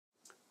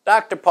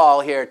Dr.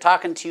 Paul here,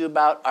 talking to you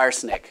about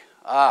arsenic.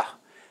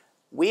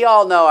 We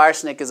all know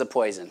arsenic is a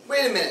poison.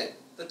 Wait a minute.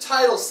 The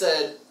title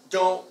said,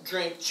 don't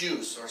drink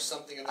juice or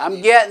something.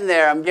 I'm getting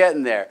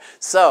there.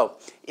 So,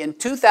 in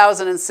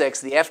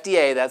 2006, the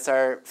FDA, that's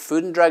our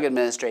Food and Drug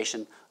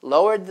Administration,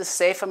 lowered the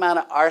safe amount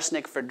of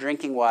arsenic for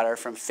drinking water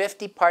from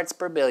 50 parts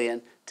per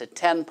billion to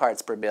 10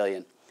 parts per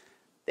billion.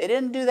 They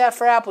didn't do that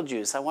for apple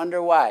juice. I wonder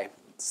why.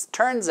 It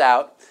turns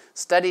out,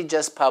 study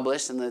just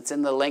published, and it's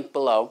in the link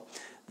below,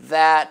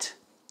 that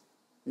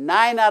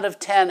 9 out of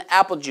 10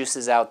 apple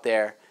juices out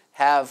there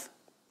have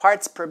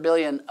parts per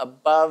billion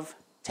above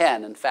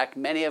 10. In fact,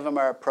 many of them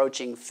are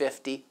approaching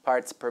 50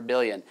 parts per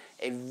billion,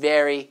 a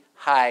very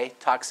high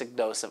toxic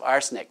dose of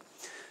arsenic.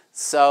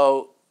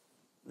 So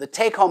the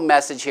take-home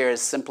message here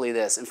is simply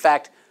this. In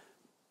fact,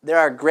 there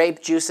are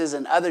grape juices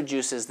and other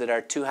juices that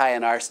are too high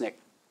in arsenic,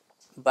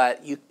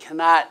 but you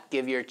cannot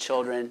give your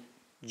children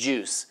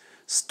juice.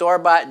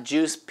 Store-bought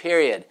juice,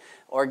 period.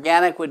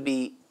 Organic would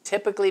be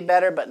typically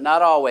better, but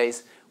not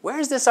always. Where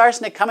is this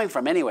arsenic coming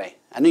from anyway?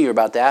 I knew you were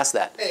about to ask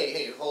that.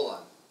 Hey, hold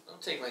on.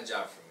 Don't take my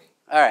job from me.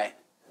 All right.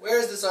 Where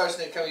is this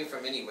arsenic coming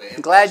from anyway?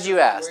 I'm glad you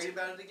asked. Worried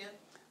about it again?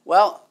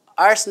 Well,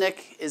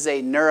 arsenic is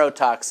a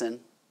neurotoxin,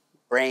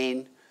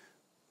 brain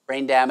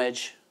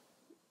damage.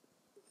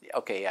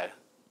 Okay, yeah,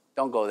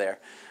 don't go there.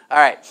 All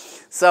right,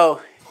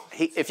 so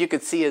if you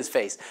could see his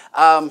face.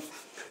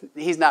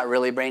 He's not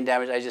really brain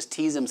damaged. I just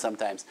tease him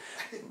sometimes.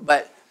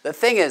 But the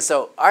thing is,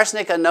 so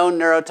arsenic, a known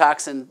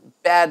neurotoxin,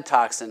 bad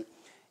toxin.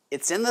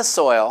 It's in the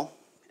soil.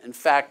 In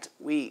fact,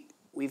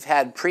 we've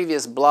had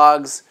previous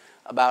blogs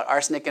about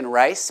arsenic in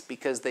rice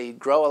because they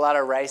grow a lot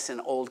of rice in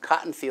old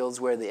cotton fields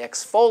where the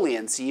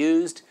exfoliants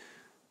used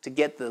to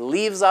get the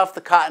leaves off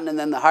the cotton, and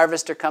then the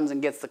harvester comes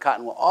and gets the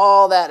cotton. Well,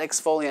 all that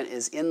exfoliant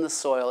is in the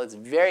soil. It's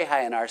very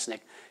high in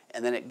arsenic,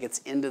 and then it gets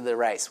into the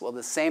rice. Well,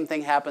 the same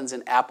thing happens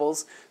in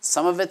apples.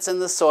 Some of it's in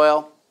the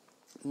soil.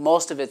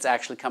 Most of it's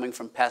actually coming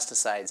from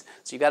pesticides.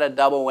 So you got a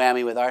double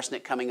whammy with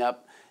arsenic coming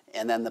up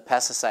and then the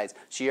pesticides.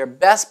 So your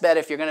best bet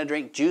if you're going to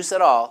drink juice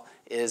at all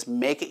is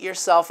make it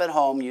yourself at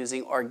home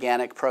using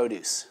organic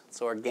produce.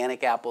 So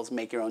organic apples,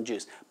 make your own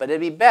juice. But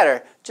it'd be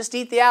better, just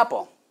eat the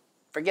apple.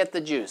 Forget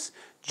the juice.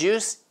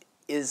 Juice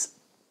is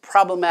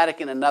problematic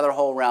in another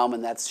whole realm,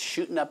 and that's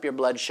shooting up your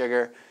blood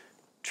sugar,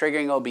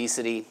 triggering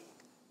obesity.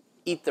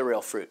 Eat the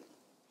real fruit.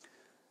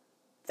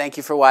 Thank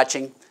you for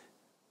watching.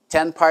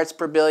 10 parts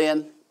per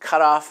billion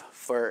cutoff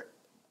for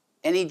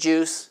any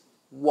juice,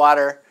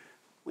 water,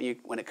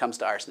 when it comes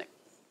to arsenic.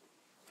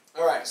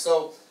 All right,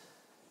 so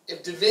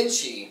if Da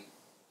Vinci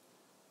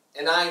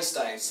and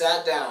Einstein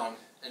sat down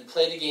and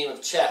played a game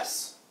of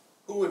chess,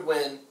 who would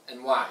win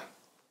and why?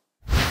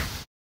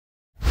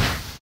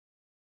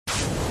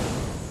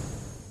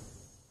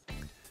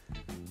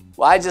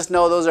 Well, I just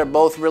know those are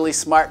both really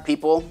smart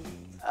people.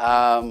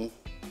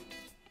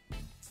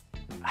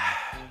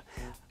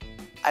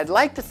 I'd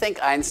like to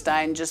think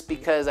Einstein just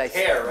because I...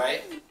 Hair,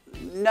 right?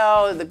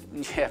 No,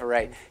 yeah,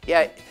 right.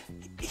 Yeah,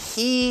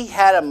 he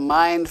had a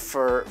mind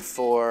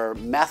for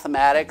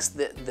mathematics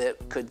that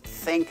could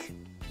think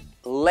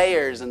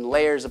layers and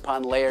layers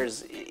upon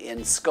layers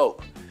in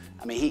scope.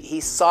 I mean, he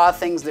saw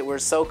things that were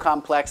so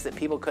complex that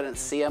people couldn't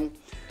see them.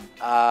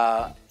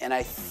 And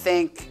I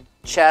think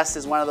chess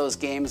is one of those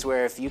games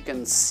where if you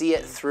can see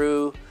it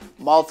through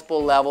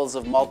multiple levels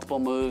of multiple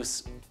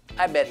moves,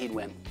 I bet he'd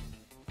win.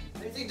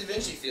 How do you think Da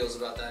Vinci feels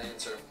about that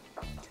answer?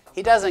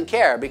 He doesn't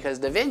care because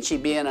Da Vinci,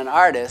 being an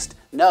artist,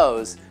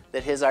 knows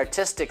that his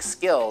artistic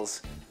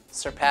skills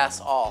surpass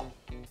all.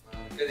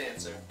 Good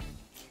answer.